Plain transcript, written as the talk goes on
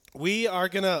We are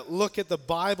going to look at the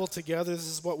Bible together. This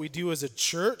is what we do as a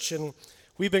church, and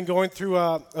we've been going through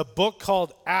a book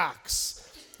called Acts.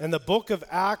 And the book of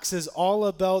Acts is all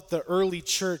about the early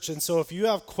church. And so if you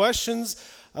have questions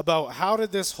about how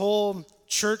did this whole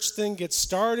church thing get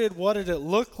started, what did it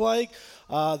look like,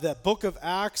 that book of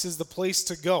Acts is the place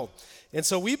to go. And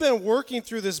so we've been working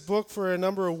through this book for a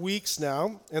number of weeks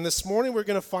now, and this morning we're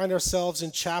going to find ourselves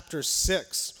in chapter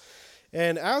 6.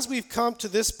 And as we've come to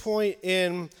this point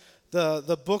in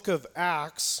the book of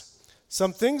Acts,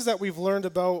 some things that we've learned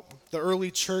about the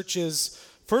early church is,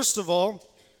 first of all,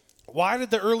 why did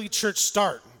the early church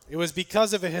start? It was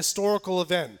because of a historical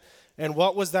event. And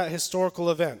what was that historical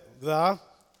event? The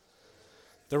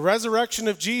resurrection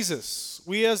of Jesus.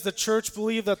 We as the church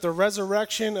believe that the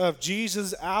resurrection of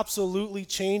Jesus absolutely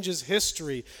changes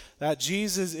history, that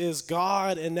Jesus is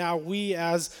God, and now we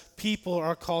as people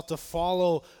are called to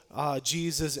follow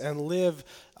Jesus and live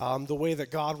the way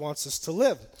that God wants us to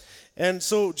live. And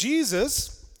so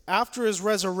Jesus, after his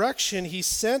resurrection, he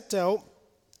sent out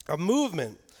a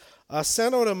movement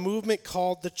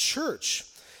called the church.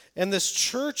 And this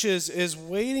church is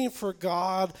waiting for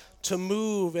God to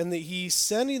move, and that he's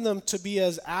sending them to be,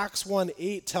 as Acts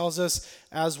 1:8 tells us,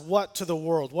 as what to the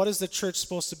world? What is the church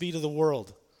supposed to be to the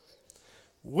world?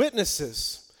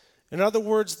 Witnesses. In other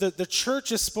words, the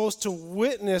church is supposed to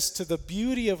witness to the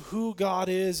beauty of who God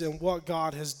is and what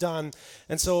God has done.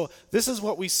 And so this is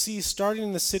what we see starting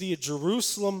in the city of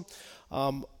Jerusalem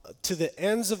to the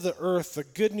ends of the earth. The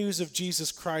good news of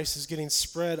Jesus Christ is getting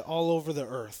spread all over the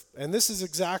earth. And this is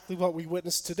exactly what we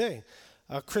witness today.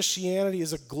 Christianity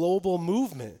is a global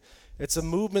movement. It's a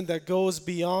movement that goes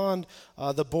beyond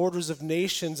the borders of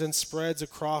nations and spreads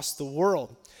across the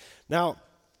world. Now,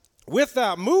 with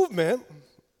that movement,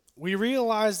 we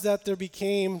realized that there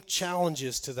became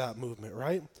challenges to that movement,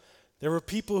 right? There were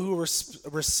people who were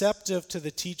receptive to the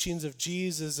teachings of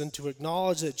Jesus and to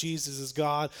acknowledge that Jesus is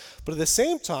God. But at the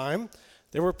same time,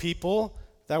 there were people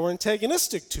that were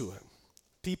antagonistic to it,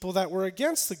 people that were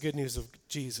against the good news of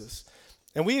Jesus.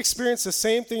 And we experience the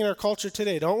same thing in our culture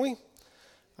today, don't we?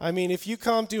 I mean, if you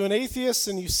come to an atheist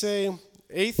and you say,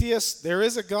 atheist, there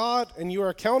is a God and you are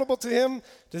accountable to him,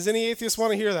 does any atheist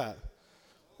want to hear that?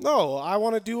 No, I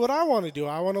want to do what I want to do.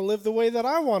 I want to live the way that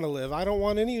I want to live. I don't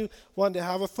want anyone to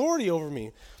have authority over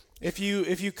me. If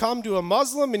you come to a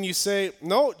Muslim and you say,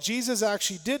 no, Jesus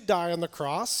actually did die on the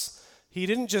cross. He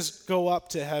didn't just go up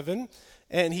to heaven,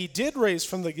 and he did raise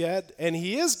from the dead, and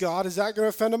he is God, is that going to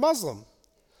offend a Muslim?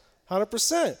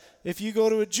 100%. If you go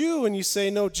to a Jew and you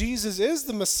say, no, Jesus is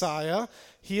the Messiah,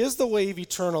 he is the way of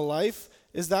eternal life,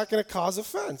 is that going to cause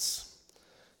offense?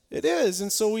 It is.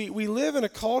 And so we live in a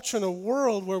culture and a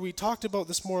world where we talked about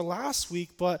this more last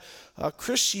week, but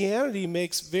Christianity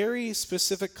makes very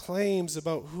specific claims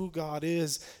about who God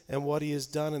is and what he has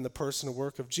done in the person and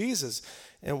work of Jesus.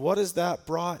 And what has that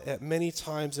brought at many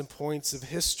times in points of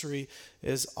history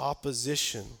is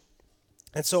opposition.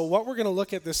 And so what we're going to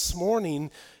look at this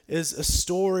morning is a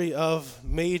story of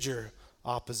major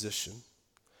opposition.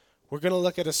 We're going to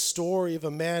look at a story of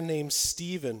a man named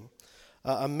Stephen,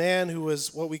 a man who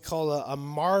was what we call a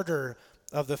martyr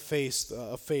of the faith,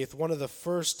 one of the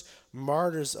first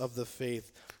martyrs of the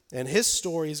faith. And his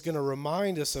story is going to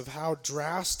remind us of how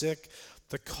drastic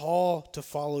the call to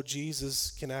follow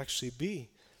Jesus can actually be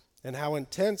and how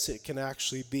intense it can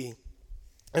actually be.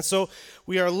 And so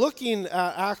we are looking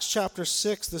at Acts chapter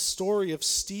 6, the story of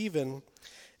Stephen,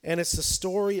 and it's the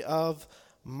story of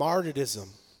martyrdom.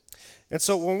 And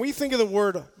so when we think of the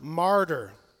word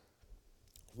martyr,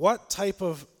 what type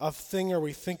of thing are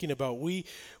we thinking about? We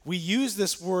use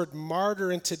this word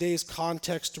martyr in today's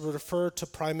context to refer to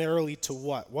primarily to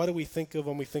what? What do we think of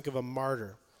when we think of a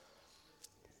martyr?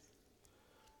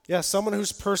 Yeah, someone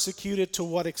who's persecuted to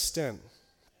what extent?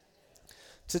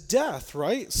 To death,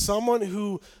 right? Someone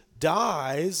who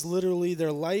dies, literally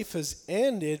their life has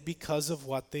ended because of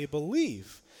what they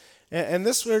believe. And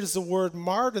this word is the word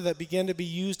martyr that began to be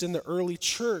used in the early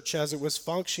church as it was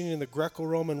functioning in the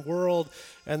Greco-Roman world,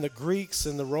 and the Greeks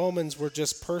and the Romans were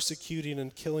just persecuting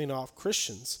and killing off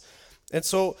Christians. And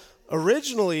so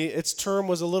originally its term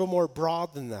was a little more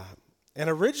broad than that. And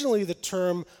originally the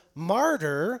term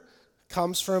martyr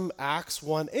comes from Acts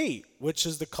 1:8, which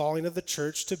is the calling of the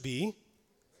church to be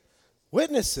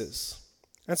witnesses.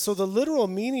 And so the literal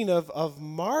meaning of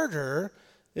martyr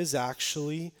is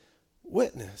actually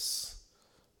witness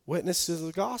to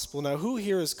the gospel. Now, who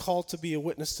here is called to be a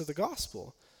witness to the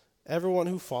gospel? Everyone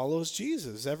who follows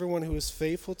Jesus, everyone who is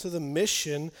faithful to the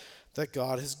mission that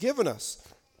God has given us.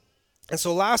 And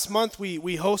so last month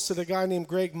we hosted a guy named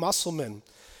Greg Musselman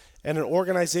and an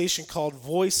organization called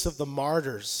Voice of the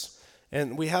Martyrs.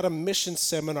 And we had a mission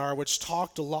seminar which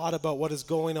talked a lot about what is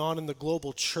going on in the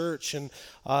global church, and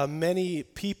many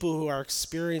people who are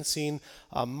experiencing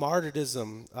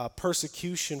martyrdom,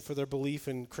 persecution for their belief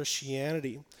in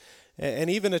Christianity. And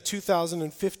even a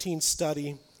 2015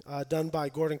 study done by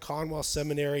Gordon Conwell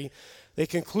Seminary, they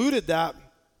concluded that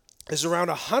there's around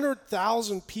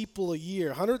 100,000 people a year,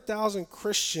 100,000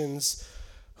 Christians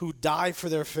who die for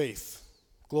their faith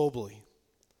globally.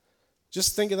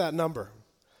 Just think of that number.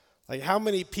 Like, how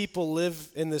many people live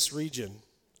in this region?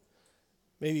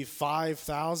 Maybe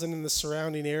 5,000 in the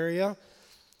surrounding area.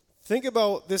 Think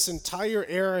about this entire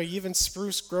area, even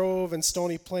Spruce Grove and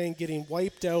Stony Plain, getting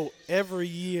wiped out every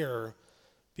year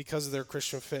because of their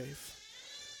Christian faith.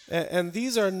 And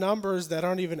these are numbers that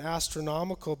aren't even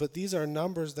astronomical, but these are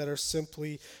numbers that are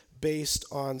simply based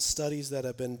on studies that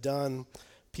have been done,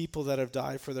 people that have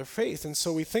died for their faith. And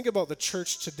so we think about the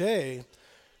church today,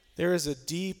 there is a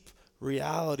deep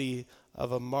reality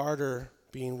of a martyr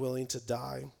being willing to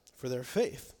die for their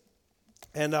faith.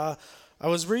 And I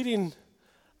was reading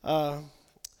a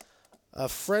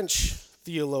French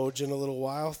theologian a little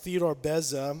while, Theodore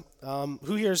Beza.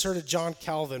 Who here has heard of John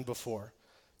Calvin before?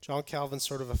 John Calvin's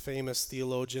sort of a famous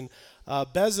theologian.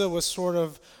 Beza was sort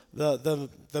of the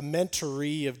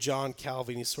mentoree of John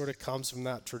Calvin. He sort of comes from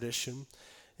that tradition.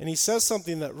 And he says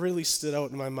something that really stood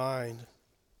out in my mind.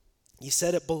 He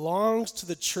said it belongs to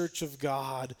the church of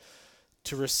God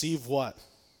to receive what?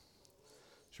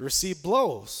 To receive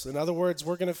blows. In other words,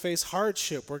 we're going to face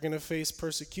hardship. We're going to face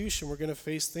persecution. We're going to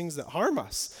face things that harm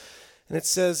us. And it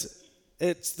says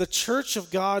it's the church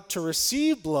of God to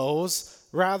receive blows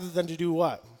rather than to do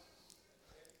what?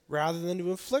 Rather than to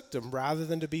inflict them, rather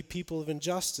than to be people of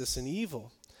injustice and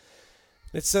evil.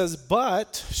 It says,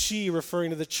 but she, referring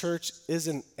to the church, is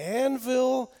an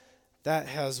anvil that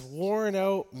has worn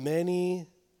out many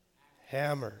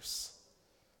hammers.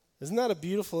 Isn't that a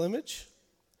beautiful image?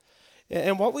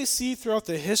 And what we see throughout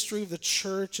the history of the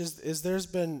church is there's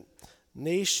been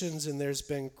nations and there's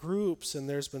been groups and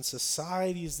there's been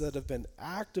societies that have been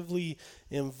actively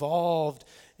involved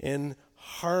in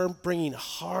bringing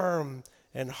harm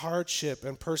and hardship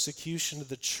and persecution to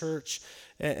the church.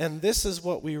 And this is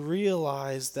what we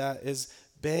realize that is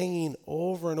banging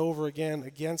over and over again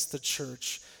against the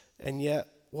church. And yet,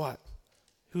 what?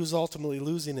 Who's ultimately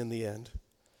losing in the end?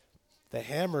 The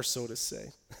hammer, so to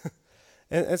say.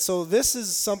 And so this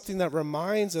is something that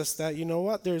reminds us that, you know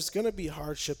what, there's going to be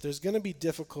hardship, there's going to be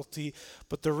difficulty,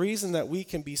 but the reason that we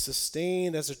can be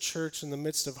sustained as a church in the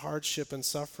midst of hardship and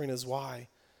suffering is why?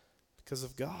 Because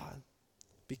of God.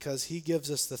 Because he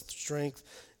gives us the strength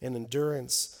and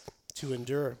endurance to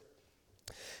endure.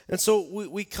 And so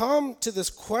we come to this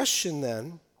question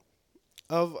then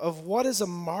of what is a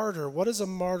martyr? What does a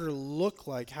martyr look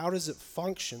like? How does it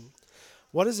function?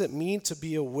 What does it mean to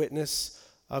be a witness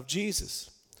of Jesus?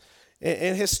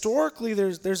 And historically,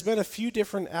 there's been a few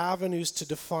different avenues to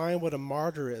define what a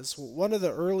martyr is. One of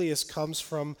the earliest comes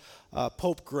from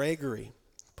Pope Gregory.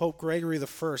 Pope Gregory I.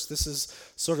 This is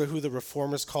sort of who the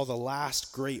Reformers call the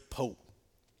last great pope.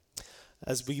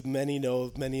 As we many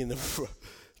know, many in the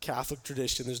Catholic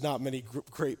tradition, there's not many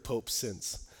great popes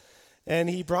since. And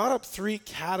he brought up three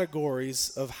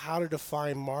categories of how to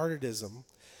define martyrdom.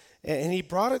 And he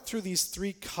brought it through these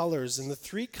three colors. And the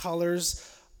three colors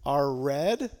are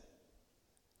red.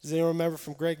 Does anyone remember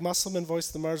from Greg Musselman, Voice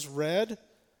of the Martyrs? Red,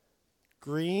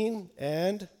 green,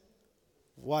 and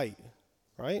white,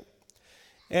 right?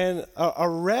 And a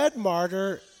red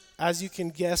martyr, as you can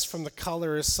guess from the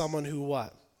color, is someone who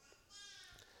what?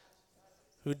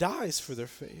 Who dies for their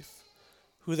faith,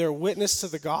 who their witness to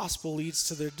the gospel leads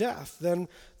to their death. Then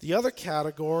the other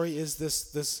category is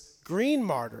this green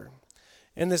martyr.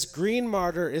 And this green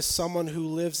martyr is someone who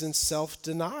lives in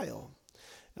self-denial,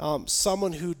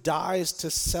 someone who dies to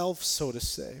self, so to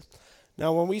say.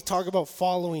 Now, when we talk about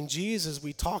following Jesus,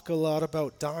 we talk a lot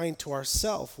about dying to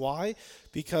ourselves. Why?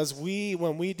 Because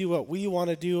when we do what we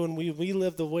want to do and we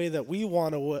live the way that we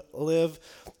want to live,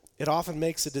 it often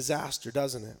makes a disaster,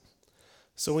 doesn't it?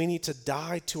 So we need to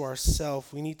die to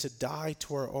ourselves. We need to die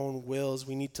to our own wills.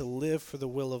 We need to live for the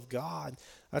will of God.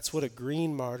 That's what a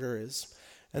green martyr is.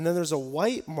 And then there's a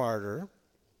white martyr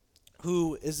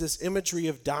who is this imagery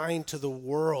of dying to the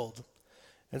world.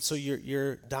 And so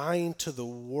you're dying to the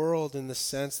world in the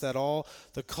sense that all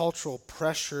the cultural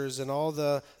pressures and all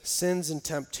the sins and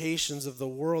temptations of the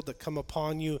world that come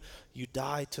upon you, you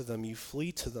die to them, you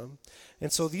flee to them.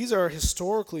 And so these are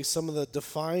historically some of the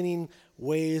defining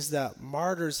ways that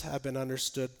martyrs have been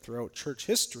understood throughout church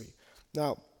history.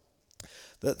 Now,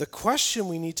 the question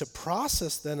we need to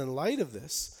process then in light of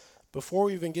this, before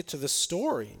we even get to the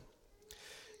story,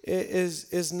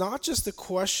 is not just the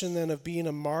question then of being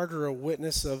a martyr, a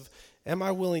witness of, am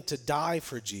I willing to die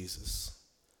for Jesus?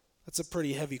 That's a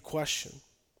pretty heavy question.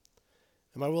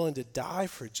 Am I willing to die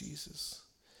for Jesus?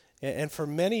 And for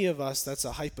many of us, that's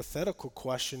a hypothetical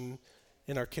question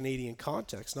in our Canadian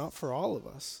context, not for all of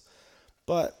us.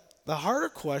 But the harder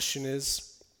question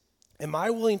is, am I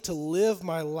willing to live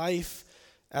my life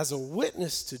as a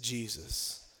witness to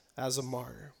Jesus, as a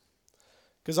martyr?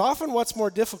 Because often what's more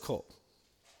difficult?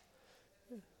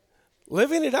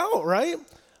 Living it out, right?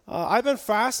 I've been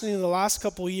fascinating the last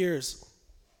couple of years.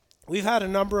 We've had a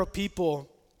number of people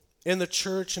in the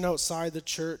church and outside the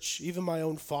church, even my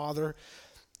own father,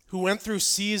 who went through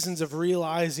seasons of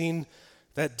realizing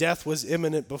that death was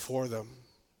imminent before them.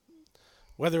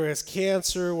 Whether it's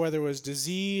cancer, whether it was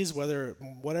disease,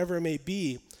 whatever it may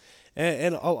be.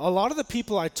 And a lot of the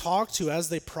people I talked to as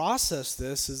they processed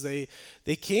this, is they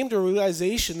came to a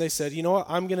realization, they said, you know what,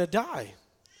 I'm going to die.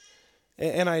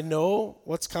 And I know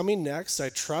what's coming next. I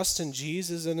trust in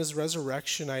Jesus and his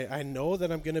resurrection. I know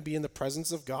that I'm going to be in the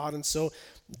presence of God. And so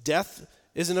death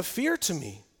isn't a fear to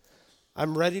me.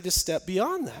 I'm ready to step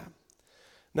beyond that.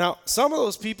 Now, some of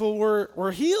those people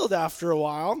were healed after a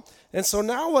while. And so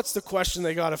now what's the question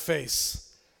they got to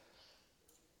face?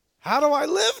 How do I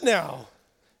live now?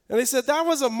 And they said that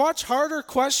was a much harder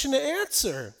question to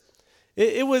answer.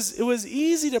 It was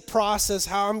easy to process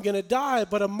how I'm going to die,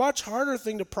 but a much harder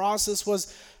thing to process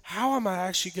was, how am I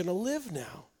actually going to live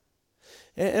now?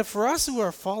 And for us who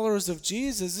are followers of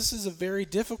Jesus, this is a very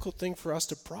difficult thing for us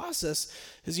to process,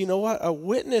 is, you know what, a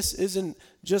witness isn't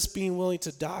just being willing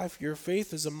to die for your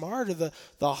faith as a martyr.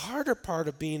 The harder part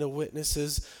of being a witness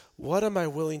is, what am I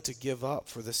willing to give up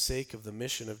for the sake of the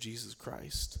mission of Jesus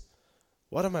Christ?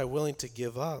 What am I willing to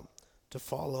give up to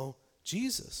follow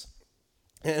Jesus?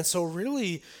 And so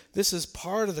really, this is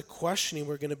part of the questioning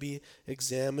we're going to be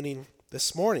examining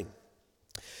this morning.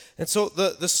 And so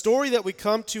the story that we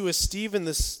come to as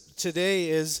Stephen today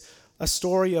is a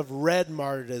story of red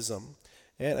martyrdom.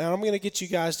 And I'm going to get you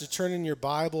guys to turn in your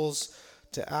Bibles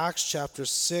to Acts chapter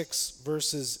 6,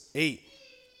 verses 8.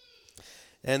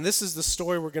 And this is the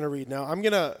story we're going to read. Now, I'm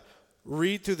going to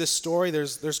read through this story.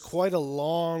 There's quite a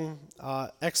long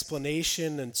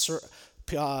explanation, and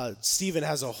Stephen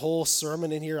has a whole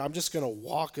sermon in here. I'm just going to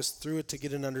walk us through it to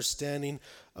get an understanding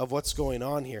of what's going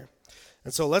on here.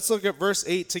 And so let's look at verse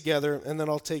 8 together, and then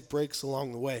I'll take breaks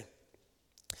along the way.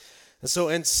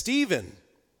 And Stephen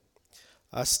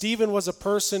was a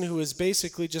person who was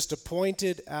basically just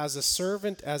appointed as a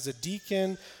servant, as a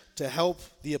deacon, to help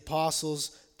the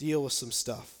apostles deal with some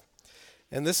stuff.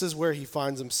 And this is where he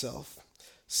finds himself.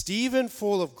 Stephen,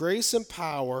 full of grace and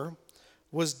power,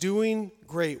 was doing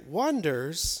great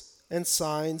wonders and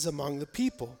signs among the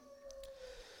people.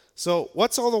 So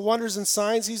what's all the wonders and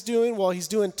signs he's doing? Well, he's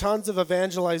doing tons of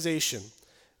evangelization.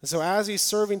 And so as he's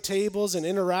serving tables and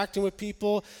interacting with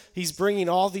people, he's bringing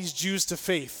all these Jews to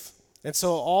faith. And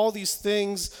so all these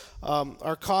things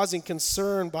are causing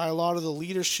concern by a lot of the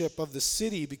leadership of the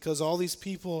city, because all these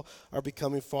people are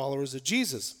becoming followers of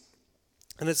Jesus.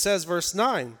 And it says, verse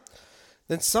 9,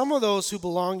 then some of those who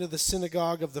belonged to the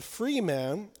synagogue of the free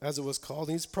man, as it was called,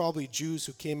 these probably Jews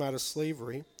who came out of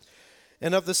slavery,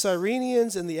 and of the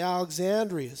Cyrenians and the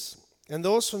Alexandrians, and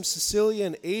those from Cilicia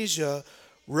and Asia,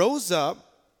 rose up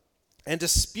and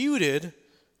disputed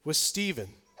with Stephen.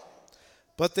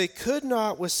 But they could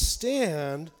not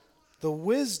withstand the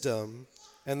wisdom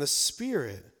and the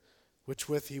spirit which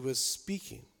with he was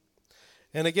speaking.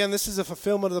 And again, this is a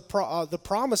fulfillment of the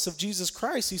promise of Jesus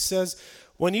Christ. He says,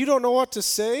 when you don't know what to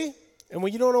say and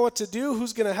when you don't know what to do,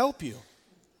 who's going to help you?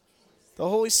 The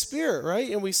Holy Spirit,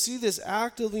 right? And we see this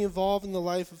actively involved in the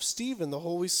life of Stephen, the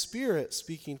Holy Spirit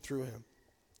speaking through him.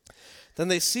 Then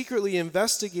they secretly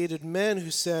investigated men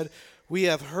who said, we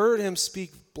have heard him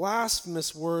speak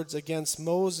blasphemous words against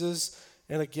Moses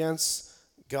and against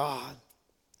God.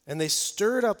 And they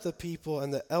stirred up the people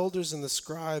and the elders and the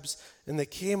scribes, and they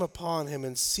came upon him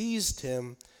and seized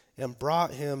him and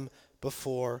brought him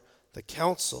before the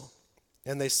council.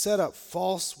 And they set up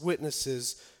false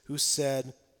witnesses who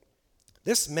said,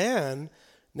 this man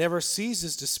never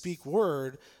ceases to speak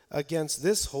word against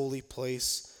this holy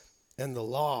place and the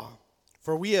law.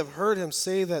 For we have heard him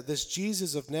say that this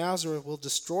Jesus of Nazareth will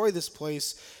destroy this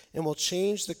place and will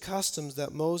change the customs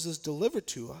that Moses delivered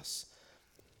to us.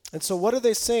 And so what are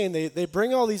they saying? They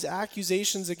bring all these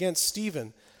accusations against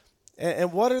Stephen.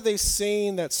 And what are they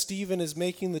saying that Stephen is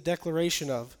making the declaration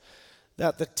of?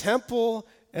 That the temple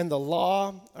and the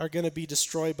law are going to be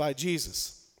destroyed by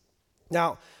Jesus.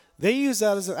 Now, they use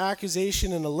that as an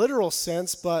accusation in a literal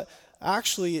sense, but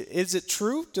actually, is it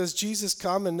true? Does Jesus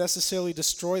come and necessarily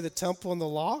destroy the temple and the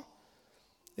law?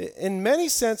 In many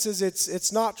senses,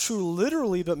 it's not true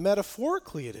literally, but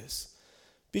metaphorically it is.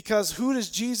 Because who does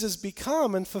Jesus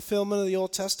become in fulfillment of the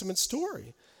Old Testament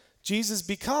story? Jesus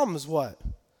becomes what?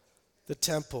 The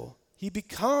temple. He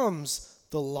becomes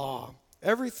the law.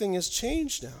 Everything has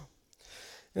changed now.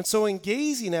 And so in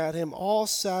gazing at him, all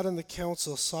sat in the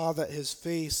council saw that his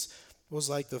face was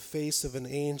like the face of an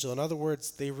angel. In other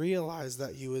words, they realized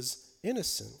that he was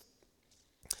innocent.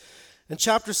 In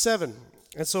chapter 7,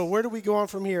 and so where do we go on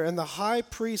from here? And the high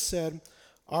priest said,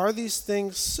 "Are these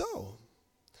things so?"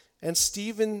 And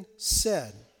Stephen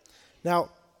said. Now,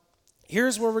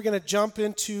 here's where we're going to jump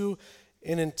into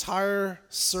an entire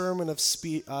sermon of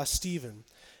Stephen.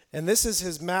 And this is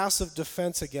his massive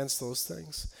defense against those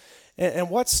things. And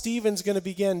what Stephen's going to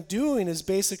begin doing is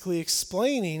basically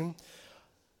explaining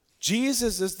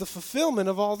Jesus is the fulfillment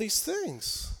of all these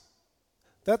things.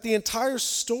 That the entire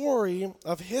story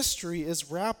of history is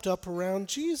wrapped up around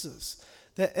Jesus.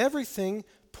 That everything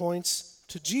points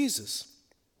to Jesus.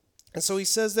 And so he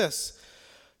says this.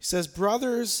 He says,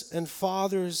 "Brothers and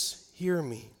fathers, hear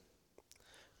me.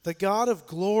 The God of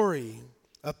glory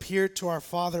appeared to our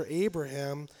father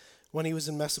Abraham when he was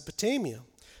in Mesopotamia,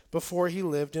 before he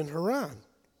lived in Haran,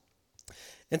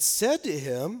 and said to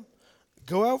him,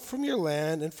 'Go out from your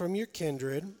land and from your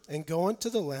kindred, and go into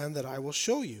the land that I will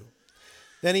show you.'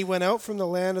 Then he went out from the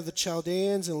land of the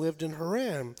Chaldeans and lived in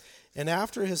Haran. And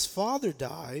after his father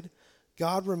died,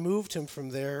 God removed him from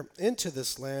there into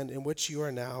this land in which you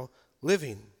are now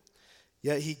living.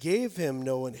 Yet he gave him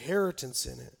no inheritance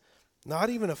in it, not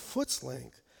even a foot's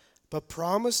length, but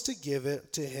promised to give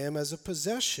it to him as a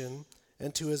possession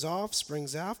and to his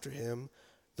offsprings after him,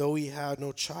 though he had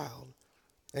no child.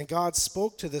 And God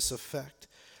spoke to this effect,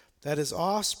 that his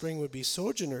offspring would be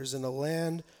sojourners in a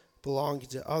land belonging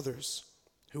to others,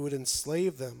 who would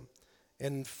enslave them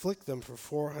and inflict them for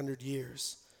 400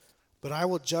 years. But I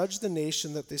will judge the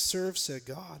nation that they serve, said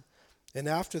God, and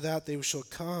after that they shall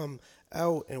come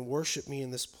out and worship me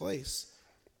in this place.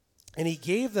 And he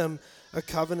gave them a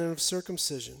covenant of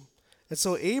circumcision. And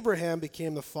so Abraham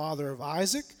became the father of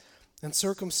Isaac and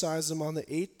circumcised him on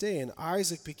the 8th day. And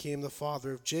Isaac became the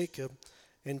father of Jacob,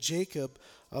 and Jacob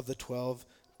of the 12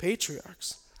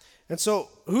 patriarchs." And so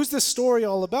who's this story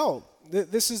all about?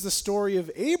 This is the story of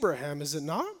Abraham, is it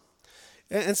not?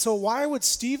 And so why would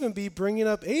Stephen be bringing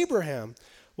up Abraham?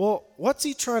 Well, what's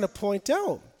he trying to point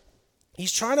out?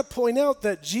 He's trying to point out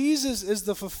that Jesus is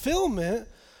the fulfillment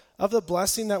of the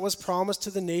blessing that was promised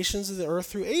to the nations of the earth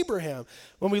through Abraham.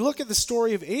 When we look at the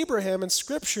story of Abraham in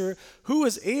Scripture, who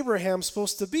is Abraham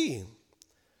supposed to be?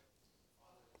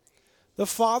 The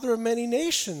father of many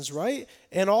nations, right?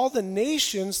 And all the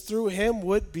nations through him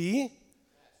would be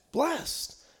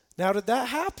blessed. Now, did that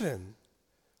happen?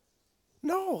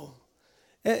 No.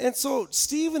 And so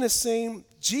Stephen is saying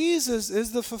Jesus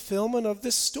is the fulfillment of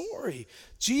this story.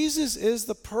 Jesus is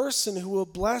the person who will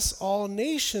bless all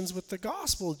nations with the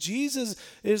gospel. Jesus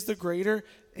is the greater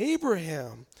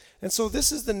Abraham. And so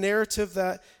this is the narrative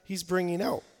that he's bringing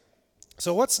out.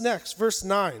 So what's next? Verse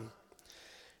 9.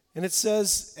 And it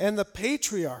says, "And the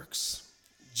patriarchs,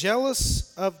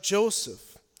 jealous of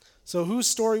Joseph." So whose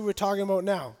story we're talking about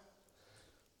now?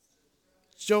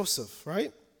 Joseph,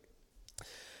 right?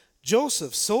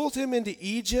 "Joseph sold him into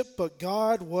Egypt, but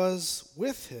God was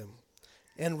with him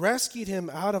and rescued him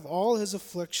out of all his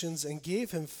afflictions and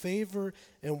gave him favor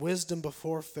and wisdom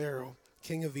before Pharaoh,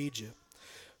 king of Egypt,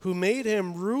 who made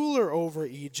him ruler over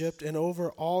Egypt and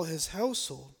over all his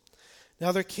household.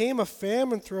 Now there came a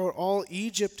famine throughout all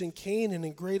Egypt and Canaan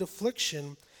in great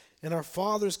affliction, and our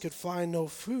fathers could find no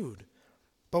food.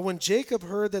 But when Jacob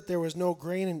heard that there was no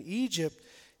grain in Egypt,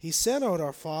 he sent out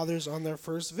our fathers on their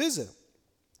first visit.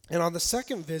 And on the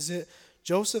second visit,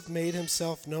 Joseph made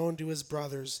himself known to his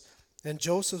brothers, and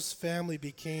Joseph's family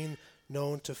became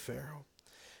known to Pharaoh.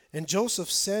 And Joseph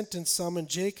sent and summoned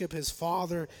Jacob his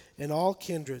father and all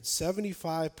kindred,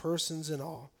 75 persons in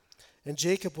all. And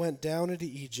Jacob went down into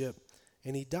Egypt,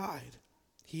 and he died,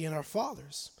 he and our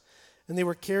fathers. And they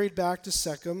were carried back to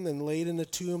Shechem and laid in a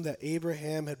tomb that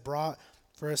Abraham had brought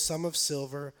for a sum of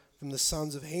silver from the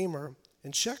sons of Hamor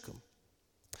in Shechem.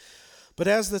 But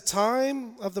as the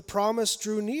time of the promise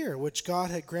drew near, which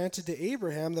God had granted to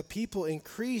Abraham, the people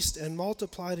increased and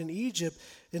multiplied in Egypt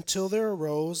until there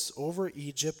arose over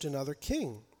Egypt another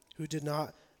king who did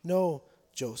not know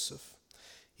Joseph.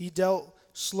 He dealt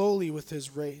slowly with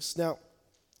his race." Now,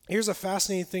 here's a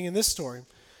fascinating thing in this story.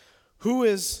 Who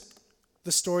is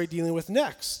the story dealing with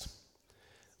next?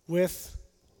 With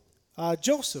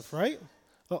Joseph, right?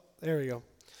 Oh, there we go.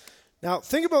 Now,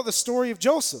 think about the story of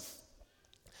Joseph.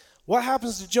 What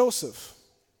happens to Joseph?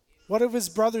 What do his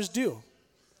brothers do?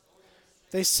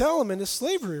 they sell him into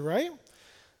slavery, right?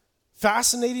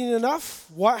 Fascinating enough,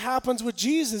 what happens with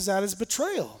Jesus at his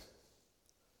betrayal?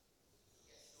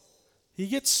 He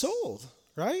gets sold,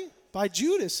 right? By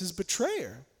Judas, his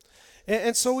betrayer.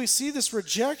 And so we see this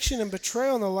rejection and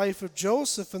betrayal in the life of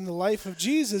Joseph and the life of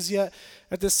Jesus, yet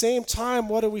at the same time,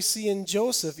 what do we see in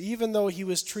Joseph? Even though he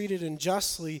was treated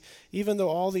unjustly, even though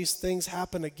all these things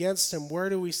happen against him, where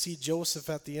do we see Joseph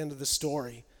at the end of the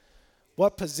story?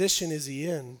 What position is he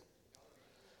in?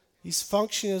 He's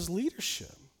functioning as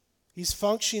leadership. He's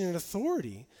functioning in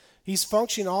authority. He's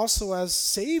functioning also as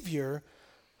Savior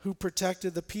who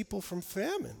protected the people from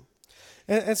famine.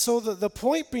 And so the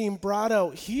point being brought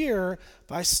out here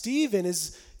by Stephen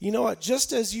is, you know what,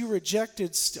 just as you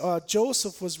rejected,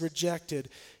 Joseph was rejected,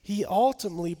 he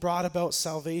ultimately brought about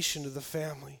salvation to the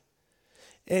family.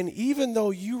 And even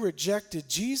though you rejected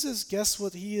Jesus, guess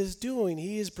what he is doing?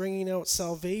 He is bringing out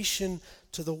salvation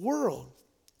to the world.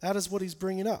 That is what he's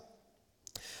bringing up.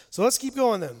 So let's keep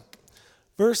going then.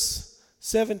 Verse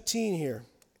 17 here.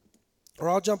 Or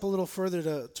I'll jump a little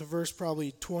further to verse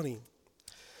probably 20.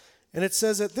 And it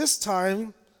says, at this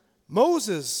time,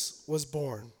 Moses was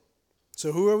born.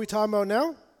 So who are we talking about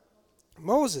now?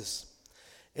 Moses.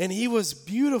 And he was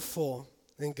beautiful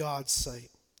in God's sight.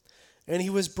 And he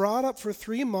was brought up for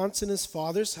 3 months in his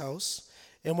father's house.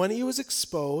 And when he was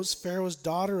exposed, Pharaoh's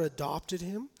daughter adopted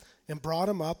him and brought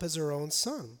him up as her own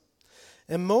son.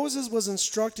 And Moses was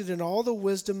instructed in all the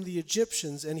wisdom of the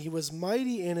Egyptians, and he was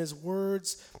mighty in his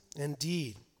words and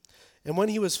deed. And when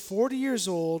he was 40 years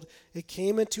old, it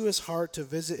came into his heart to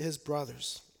visit his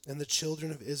brothers and the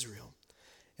children of Israel.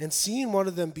 And seeing one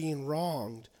of them being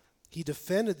wronged, he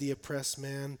defended the oppressed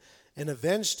man and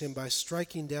avenged him by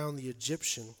striking down the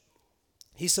Egyptian.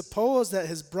 He supposed that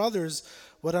his brothers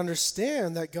would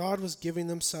understand that God was giving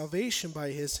them salvation by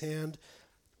his hand,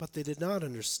 but they did not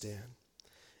understand.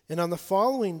 And on the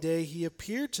following day he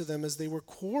appeared to them as they were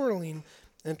quarreling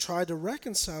and tried to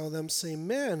reconcile them, saying,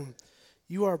 men,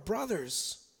 you are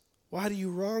brothers. Why do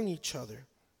you wrong each other?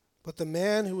 But the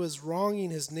man who was wronging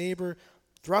his neighbor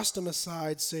thrust him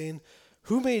aside, saying,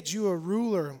 who made you a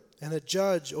ruler and a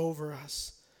judge over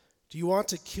us? Do you want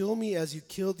to kill me as you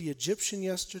killed the Egyptian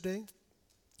yesterday?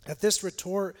 At this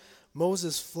retort,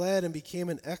 Moses fled and became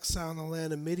an exile in the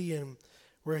land of Midian,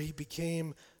 where he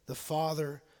became the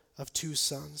father of 2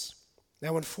 sons.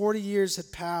 Now when 40 years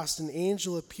had passed, an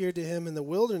angel appeared to him in the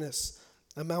wilderness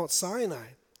of Mount Sinai,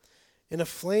 in a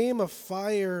flame of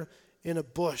fire in a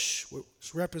bush, which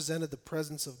represented the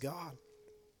presence of God.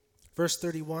 Verse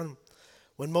 31,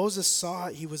 when Moses saw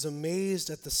it, he was amazed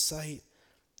at the sight.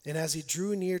 And as he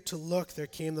drew near to look, there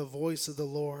came the voice of the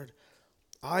Lord.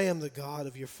 I am the God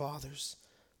of your fathers,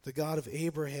 the God of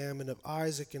Abraham and of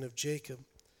Isaac and of Jacob.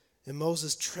 And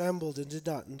Moses trembled and did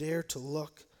not dare to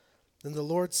look. Then the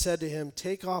Lord said to him,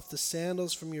 take off the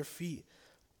sandals from your feet,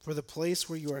 for the place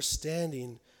where you are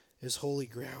standing is holy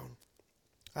ground.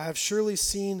 I have surely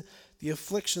seen the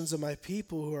afflictions of my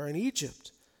people who are in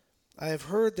Egypt. I have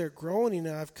heard their groaning,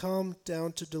 and I have come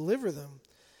down to deliver them.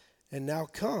 And now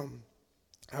come,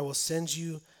 I will send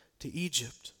you to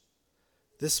Egypt.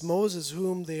 This Moses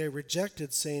whom they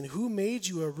rejected, saying, who made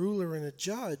you a ruler and a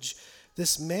judge?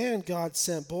 This man God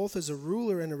sent both as a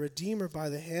ruler and a redeemer by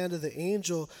the hand of the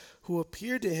angel who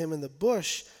appeared to him in the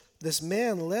bush. This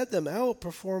man led them out,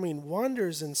 performing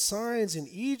wonders and signs in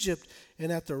Egypt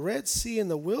and at the Red Sea in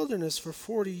the wilderness for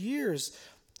 40 years.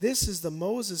 This is the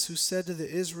Moses who said to the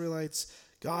Israelites,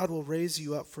 God will raise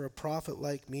you up for a prophet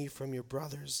like me from your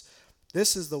brothers.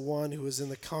 This is the one who was in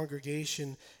the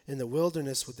congregation in the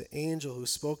wilderness with the angel who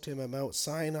spoke to him at Mount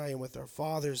Sinai and with our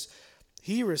fathers.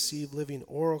 He received living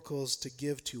oracles to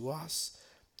give to us.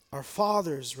 Our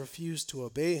fathers refused to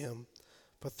obey him,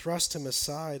 but thrust him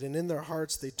aside, and in their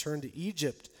hearts they turned to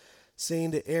Egypt,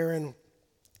 saying to Aaron,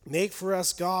 make for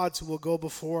us gods who will go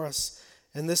before us.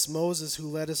 And this Moses who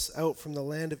led us out from the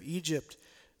land of Egypt,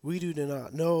 we do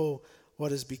not know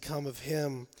what has become of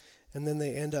him. And then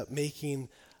they end up making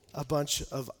a bunch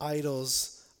of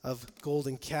idols of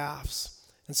golden calves.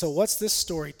 And so what's this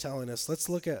story telling us? Let's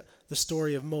look at the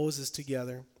story of Moses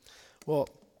together. Well,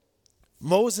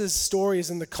 Moses' story is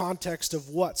in the context of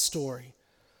what story?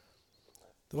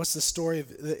 What's the story of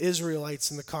the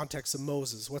Israelites in the context of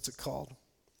Moses? What's it called?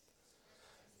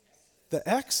 The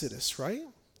Exodus, right?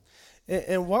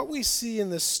 And what we see in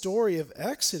the story of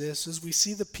Exodus is we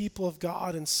see the people of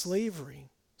God in slavery,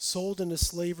 sold into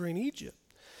slavery in Egypt.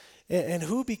 And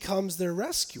who becomes their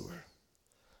rescuer?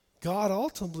 God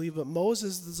ultimately, but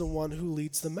Moses is the one who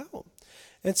leads them out.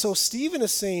 And so Stephen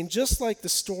is saying, just like the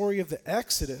story of the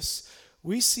Exodus,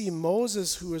 we see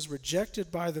Moses, who was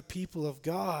rejected by the people of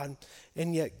God,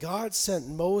 and yet God sent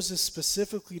Moses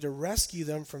specifically to rescue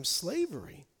them from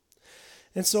slavery.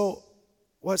 And so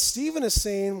what Stephen is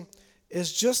saying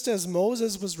is, just as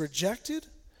Moses was rejected,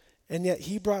 and yet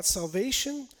he brought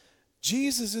salvation,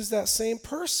 Jesus is that same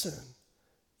person,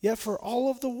 yet for all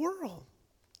of the world.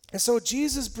 And so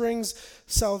Jesus brings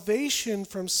salvation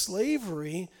from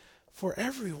slavery for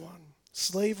everyone,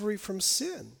 slavery from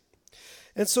sin.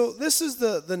 And so this is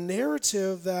the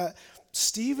narrative that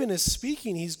Stephen is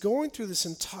speaking. He's going through this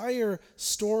entire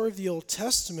story of the Old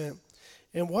Testament,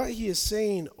 and what he is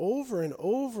saying over and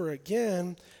over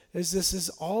again is this is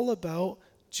all about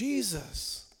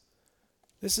Jesus.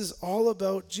 This is all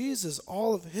about Jesus.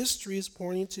 All of history is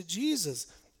pointing to Jesus.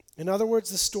 In other words,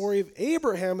 the story of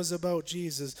Abraham is about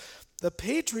Jesus. The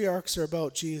patriarchs are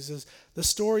about Jesus. The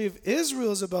story of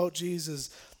Israel is about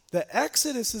Jesus. The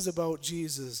Exodus is about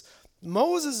Jesus.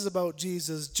 Moses is about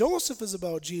Jesus. Joseph is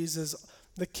about Jesus.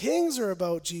 The kings are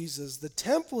about Jesus. The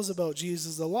temple is about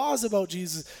Jesus. The law is about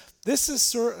Jesus. This is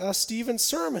Stephen's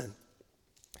sermon,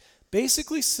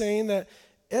 basically saying that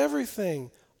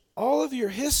everything, all of your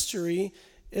history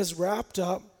is wrapped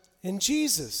up in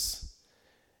Jesus.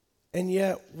 And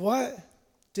yet, what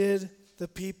did the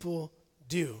people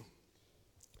do?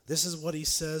 This is what he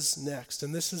says next,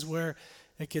 and this is where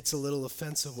it gets a little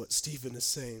offensive what Stephen is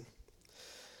saying.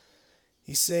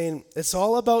 He's saying, it's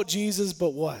all about Jesus,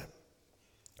 but what?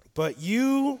 But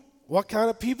you, what kind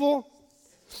of people?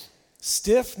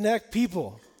 Stiff-necked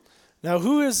people. Now,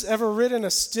 who has ever ridden a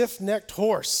stiff-necked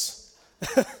horse?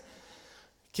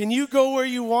 Can you go where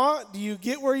you want? Do you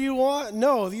get where you want?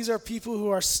 No, these are people who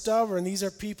are stubborn. These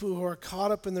are people who are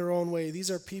caught up in their own way.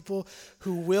 These are people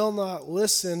who will not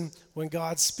listen when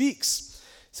God speaks.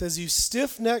 He says, you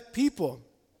stiff-necked people.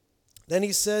 Then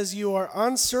he says, you are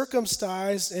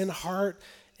uncircumcised in heart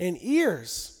and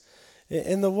ears.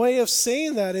 And the way of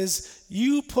saying that is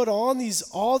you put on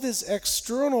all this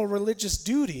external religious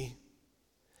duty,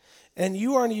 and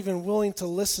you aren't even willing to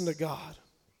listen to God.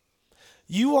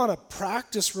 You want to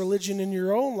practice religion in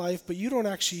your own life, but you don't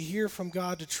actually hear from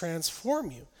God to transform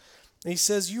you. And he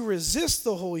says you resist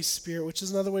the Holy Spirit, which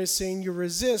is another way of saying you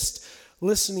resist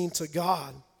listening to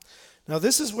God. Now,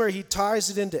 this is where he ties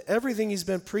it into everything he's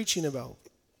been preaching about.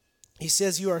 He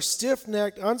says, you are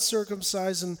stiff-necked,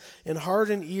 uncircumcised in heart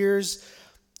and ears,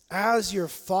 as your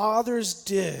fathers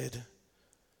did,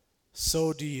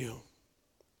 so do you.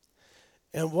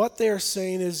 And what they're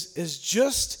saying is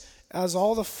just as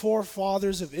all the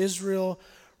forefathers of Israel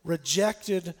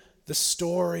rejected the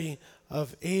story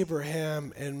of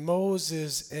Abraham and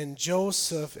Moses and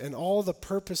Joseph and all the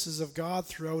purposes of God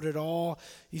throughout it all,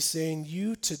 he's saying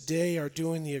you today are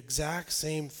doing the exact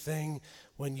same thing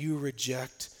when you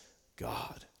reject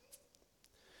God.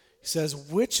 He says,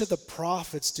 which of the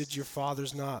prophets did your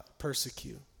fathers not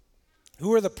persecute?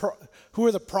 Who are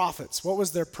the prophets? What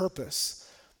was their purpose?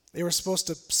 They were supposed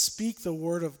to speak the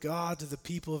word of God to the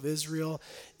people of Israel.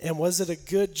 And was it a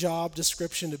good job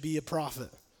description to be a prophet?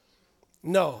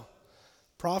 No.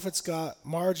 Prophets got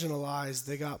marginalized.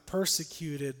 They got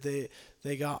persecuted.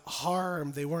 They got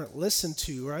harmed. They weren't listened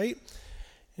to, right?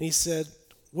 And he said,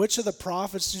 which of the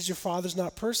prophets did your fathers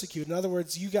not persecute? In other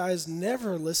words, you guys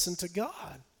never listened to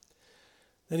God.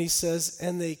 Then he says,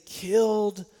 and they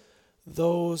killed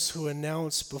those who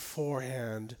announced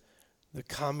beforehand the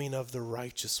coming of the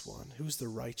righteous one. Who's the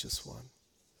righteous one?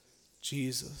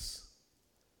 Jesus.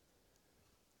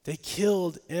 They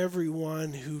killed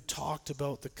everyone who talked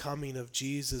about the coming of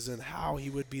Jesus and how he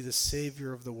would be the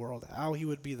Savior of the world, how he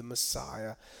would be the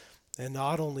Messiah. And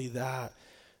not only that,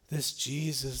 this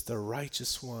Jesus, the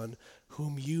righteous one,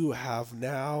 whom you have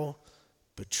now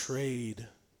betrayed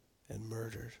and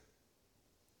murdered.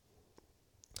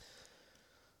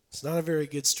 It's not a very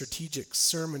good strategic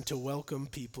sermon to welcome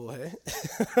people, eh?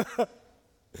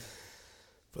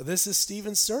 But this is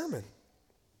Stephen's sermon.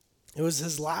 It was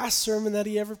his last sermon that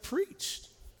he ever preached.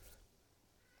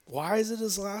 Why is it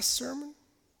his last sermon?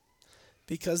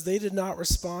 Because they did not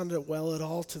respond well at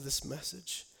all to this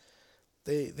message.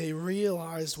 They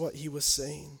realized what he was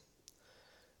saying.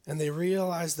 And they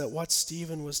realized that what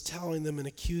Stephen was telling them and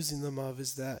accusing them of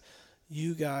is that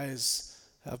you guys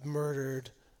have murdered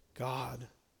God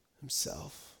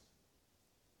himself.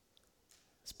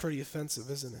 It's pretty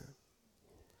offensive, isn't it?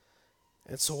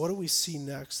 And so what do we see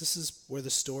next? This is where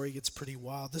the story gets pretty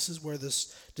wild. This is where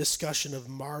this discussion of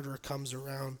martyr comes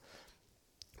around.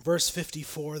 Verse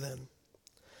 54 then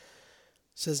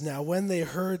says, now when they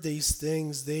heard these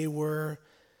things, they were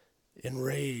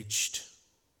enraged,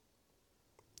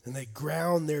 and they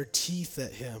ground their teeth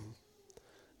at him.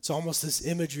 It's almost this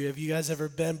imagery. Have you guys ever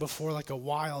been before like a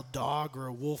wild dog or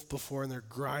a wolf before, and they're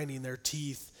grinding their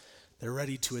teeth? They're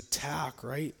ready to attack,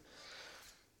 right?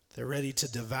 They're ready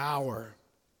to devour.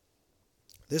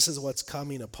 This is what's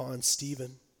coming upon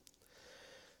Stephen.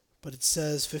 But it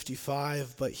says,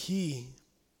 55, but he,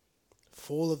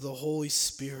 full of the Holy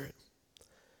Spirit,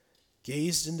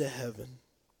 gazed into heaven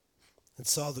and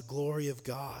saw the glory of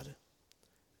God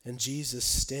and Jesus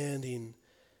standing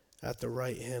at the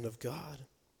right hand of God.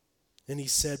 And he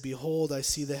said, behold, I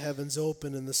see the heavens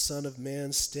open and the Son of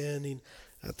Man standing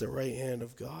at the right hand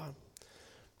of God.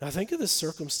 Now think of this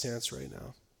circumstance right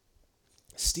now.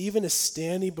 Stephen is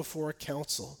standing before a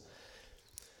council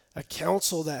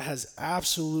that has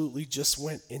absolutely just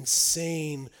went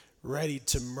insane, ready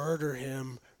to murder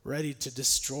him, ready to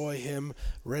destroy him,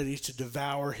 ready to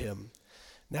devour him.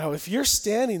 Now, if you're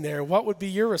standing there, what would be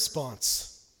your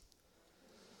response?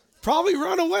 Probably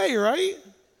run away, right?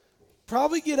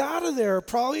 Probably get out of there.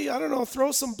 Probably,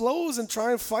 throw some blows and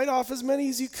try and fight off as many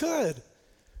as you could.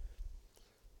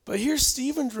 But here's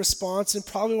Stephen's response in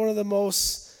probably one of the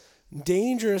most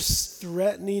dangerous,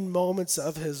 threatening moments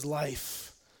of his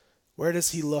life. Where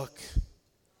does he look?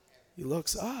 He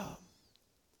looks up.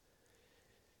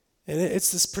 And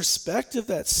it's this perspective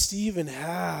that Stephen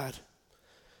had,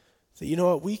 that, you know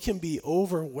what, we can be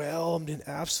overwhelmed and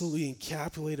absolutely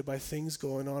encapsulated by things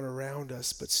going on around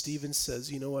us. But Stephen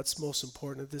says, you know what's most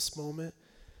important at this moment?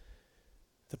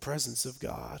 The presence of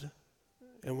God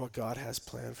and what God has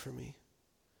planned for me.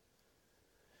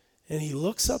 And he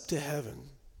looks up to heaven.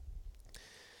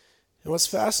 And what's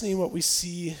fascinating, what we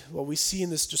see in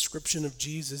this description of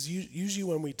Jesus, usually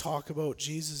when we talk about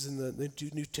Jesus in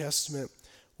the New Testament,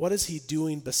 what is he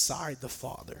doing beside the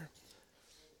Father?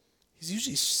 He's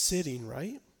usually sitting,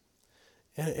 right?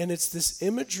 And it's this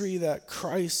imagery that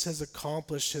Christ has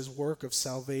accomplished his work of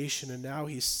salvation, and now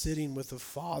he's sitting with the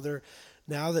Father.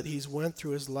 Now that he's went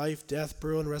through his life, death,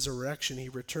 burial, and resurrection, he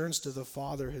returns to the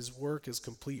Father. His work is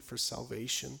complete for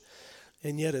salvation.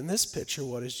 And yet in this picture,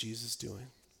 what is Jesus doing?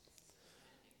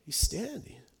 He's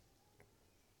standing.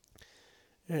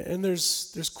 And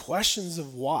there's questions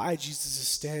of why Jesus is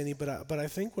standing, but I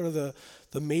think one of the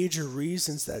major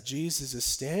reasons that Jesus is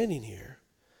standing here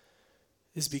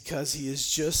is because he has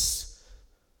just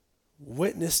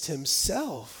witnessed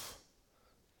himself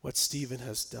what Stephen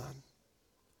has done.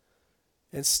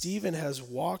 And Stephen has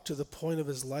walked to the point of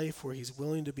his life where he's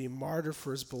willing to be martyred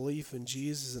for his belief in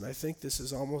Jesus. And I think this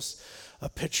is almost a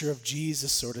picture of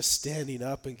Jesus sort of standing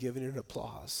up and giving an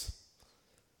applause.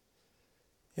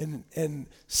 And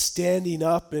standing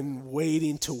up and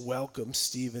waiting to welcome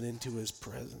Stephen into his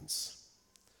presence.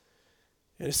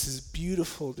 And it's this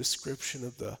beautiful description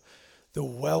of the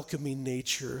welcoming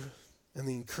nature and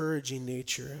the encouraging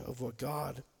nature of what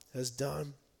God has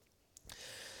done.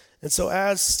 And so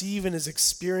as Stephen is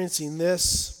experiencing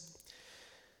this,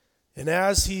 and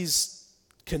as he's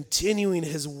continuing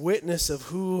his witness of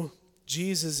who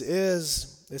Jesus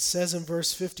is, it says in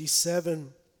verse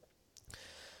 57,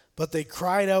 but they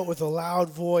cried out with a loud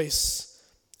voice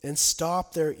and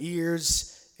stopped their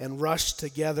ears and rushed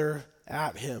together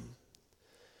at him.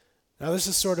 Now this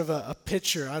is sort of a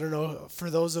picture, I don't know,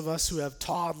 for those of us who have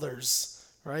toddlers,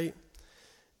 right?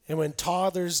 And when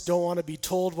toddlers don't want to be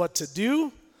told what to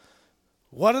do,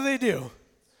 what do?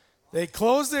 They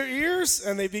close their ears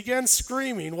and they begin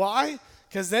screaming. Why?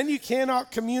 Because then you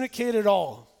cannot communicate at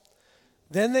all.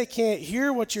 Then they can't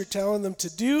hear what you're telling them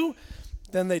to do.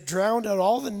 Then they drown out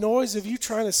all the noise of you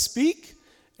trying to speak,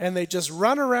 and they just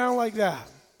run around like that.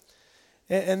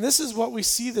 And this is what we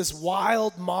see this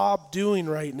wild mob doing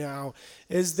right now,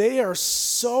 is they are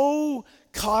so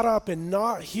caught up in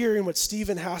not hearing what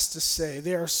Stephen has to say.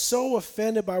 They are so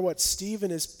offended by what Stephen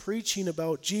is preaching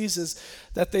about Jesus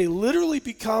that they literally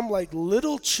become like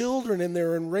little children in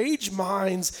their enraged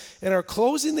minds and are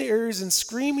closing their ears and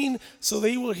screaming so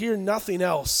they will hear nothing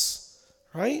else,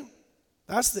 right?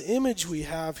 That's the image we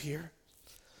have here.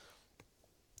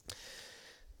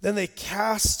 Then they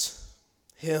cast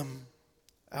him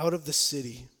out of the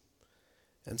city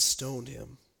and stoned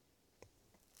him.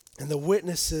 And the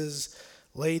witnesses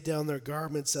laid down their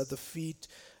garments at the feet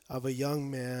of a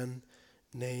young man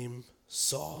named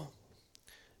Saul.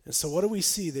 And so what do we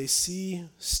see? They see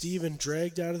Stephen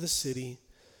dragged out of the city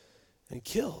and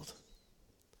killed.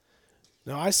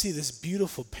 Now I see this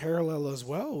beautiful parallel as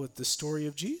well with the story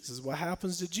of Jesus. What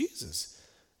happens to Jesus?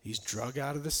 He's dragged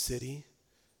out of the city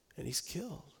and he's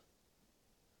killed.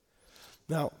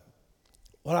 Now,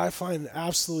 what I find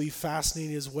absolutely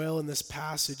fascinating as well in this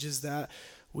passage is that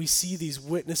we see these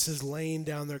witnesses laying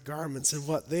down their garments, and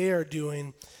what they are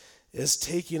doing is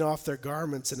taking off their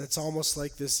garments, and it's almost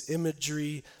like this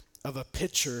imagery of a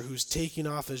pitcher who's taking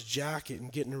off his jacket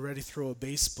and getting ready to throw a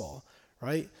baseball,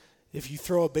 right? If you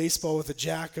throw a baseball with a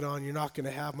jacket on, you're not going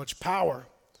to have much power.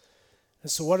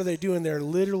 And so what are they doing? They're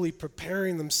literally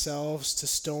preparing themselves to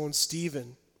stone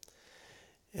Stephen.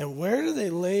 And where do they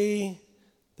lay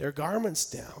their garments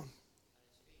down?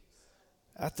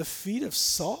 At the feet of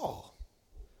Saul.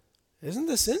 Isn't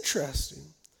this interesting?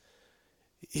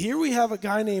 Here we have a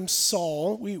guy named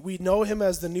Saul. We know him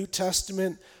as the New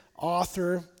Testament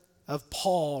author of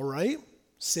Paul, right?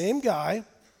 Same guy.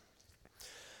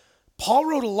 Paul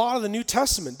wrote a lot of the New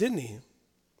Testament, didn't he?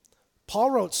 Paul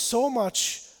wrote so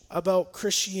much about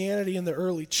Christianity in the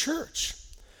early church.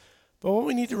 But what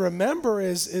we need to remember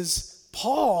is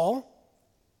Paul,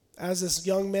 as this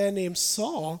young man named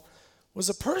Saul, was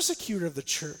a persecutor of the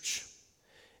church.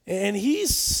 And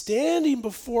he's standing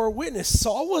before a witness.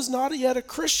 Saul was not yet a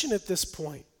Christian at this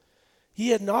point. He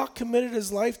had not committed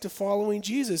his life to following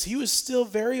Jesus. He was still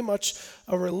very much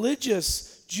a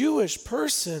religious Jewish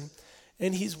person,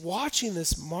 and he's watching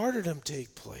this martyrdom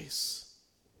take place.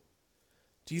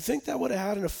 Do you think that would have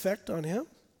had an effect on him?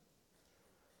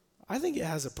 I think it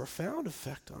has a profound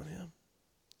effect on him.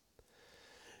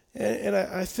 And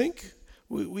I think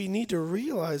we need to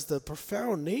realize the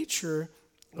profound nature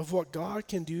of what God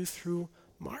can do through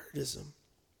martyrdom.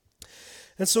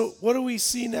 And so what do we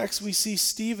see next? We see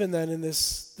Stephen then in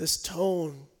this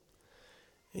tone.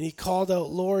 And he called out,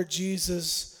 "Lord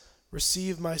Jesus,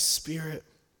 receive my spirit.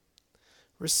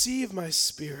 Receive my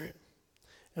spirit."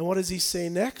 And what does he say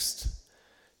next?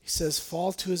 He says,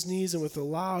 fall to his knees and with a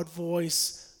loud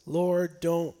voice, "Lord,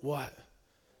 don't" what?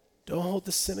 Don't hold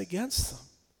the sin against them.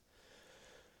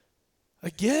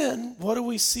 Again, what do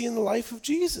we see in the life of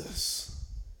Jesus?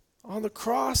 On the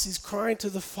cross, he's crying to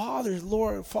the Father,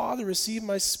 "Lord, Father, receive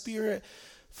my spirit.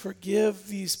 Forgive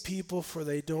these people, for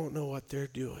they don't know what they're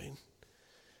doing."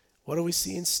 What do we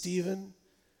see in Stephen?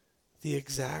 The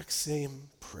exact same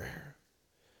prayer.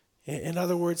 In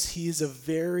other words, he is a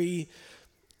very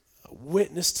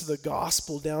witness to the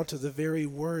gospel down to the very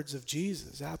words of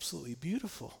Jesus. Absolutely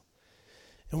beautiful.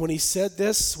 And when he said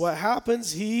this, what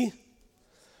happens? He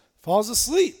falls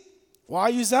asleep. Why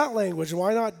use that language?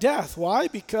 Why not death? Why?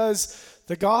 Because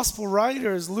the gospel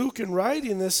writers, Luke in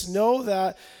writing this, know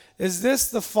that, is this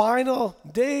the final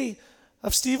day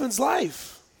of Stephen's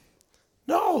life?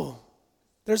 No.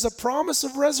 There's a promise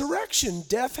of resurrection.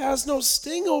 Death has no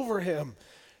sting over him.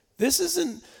 This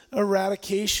isn't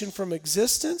eradication from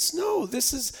existence. No,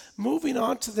 this is moving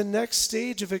on to the next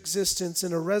stage of existence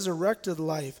in a resurrected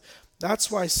life.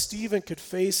 That's why Stephen could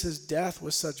face his death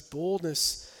with such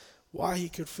boldness, why he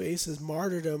could face his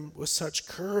martyrdom with such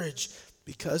courage,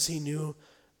 because he knew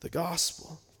the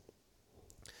gospel.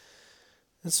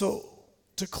 And so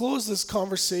to close this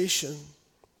conversation,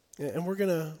 and we're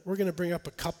gonna bring up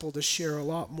a couple to share a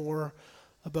lot more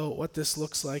about what this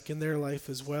looks like in their life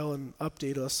as well and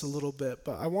update us a little bit.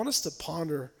 But I want us to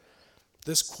ponder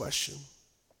this question.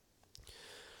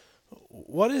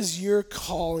 What is your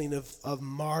calling of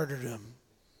martyrdom?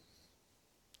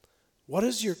 What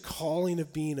is your calling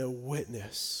of being a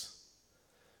witness?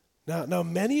 Now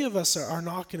many of us are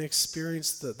not going to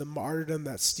experience the martyrdom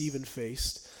that Stephen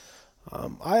faced.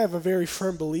 I have a very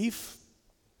firm belief.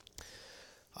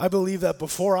 I believe that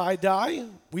before I die,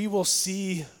 we will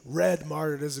see red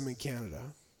martyrdom in Canada.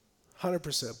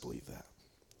 100% believe that.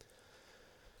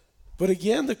 But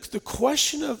again, the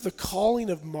question of the calling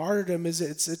of martyrdom is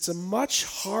it's a much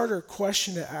harder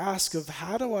question to ask of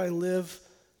how do I live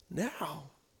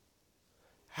now?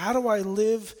 How do I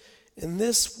live in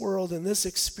this world, in this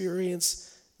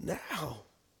experience now?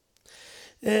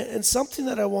 And something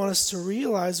that I want us to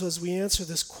realize as we answer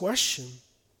this question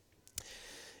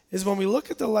is when we look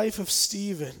at the life of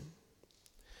Stephen,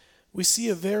 we see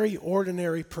a very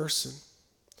ordinary person.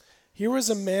 Here was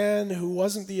a man who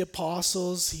wasn't the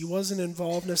apostles. He wasn't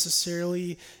involved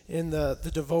necessarily in the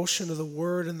devotion of the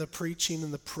word and the preaching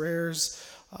and the prayers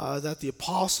that the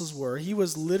apostles were. He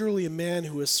was literally a man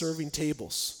who was serving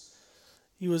tables.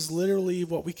 He was literally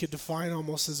what we could define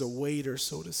almost as a waiter,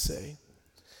 so to say.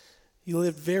 He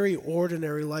lived very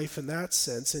ordinary life in that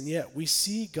sense, and yet we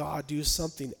see God do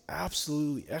something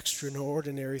absolutely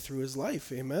extraordinary through his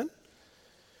life. Amen?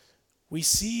 We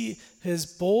see his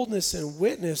boldness and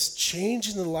witness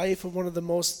changing the life of one of the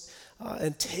most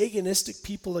antagonistic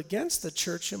people against the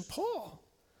church in Paul,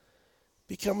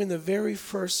 becoming the very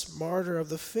first martyr of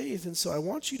the faith. And so I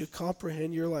want you to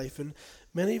comprehend your life. And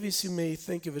many of you may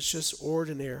think of it's just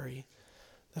ordinary,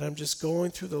 that I'm just going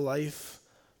through the life,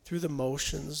 through the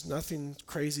motions, nothing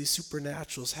crazy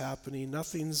supernatural is happening,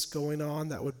 nothing's going on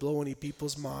that would blow any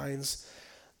people's minds.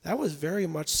 That was very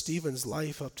much Stephen's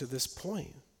life up to this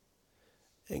point.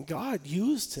 And God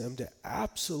used him to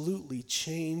absolutely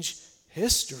change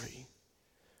history.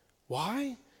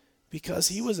 Why? Because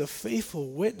he was a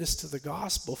faithful witness to the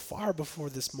gospel far before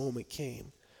this moment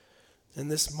came. And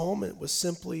this moment was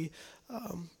simply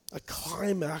a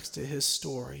climax to his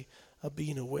story of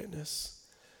being a witness.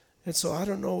 And so I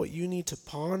don't know what you need to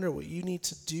ponder, what you need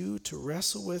to do to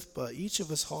wrestle with, but each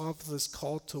of us have this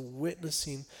call to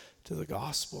witnessing to the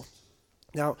gospel.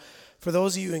 Now, for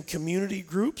those of you in community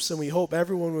groups, and we hope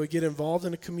everyone will get involved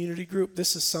in a community group,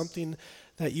 this is something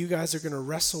that you guys are going to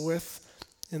wrestle with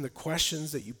in the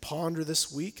questions that you ponder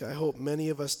this week. I hope many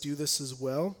of us do this as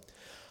well.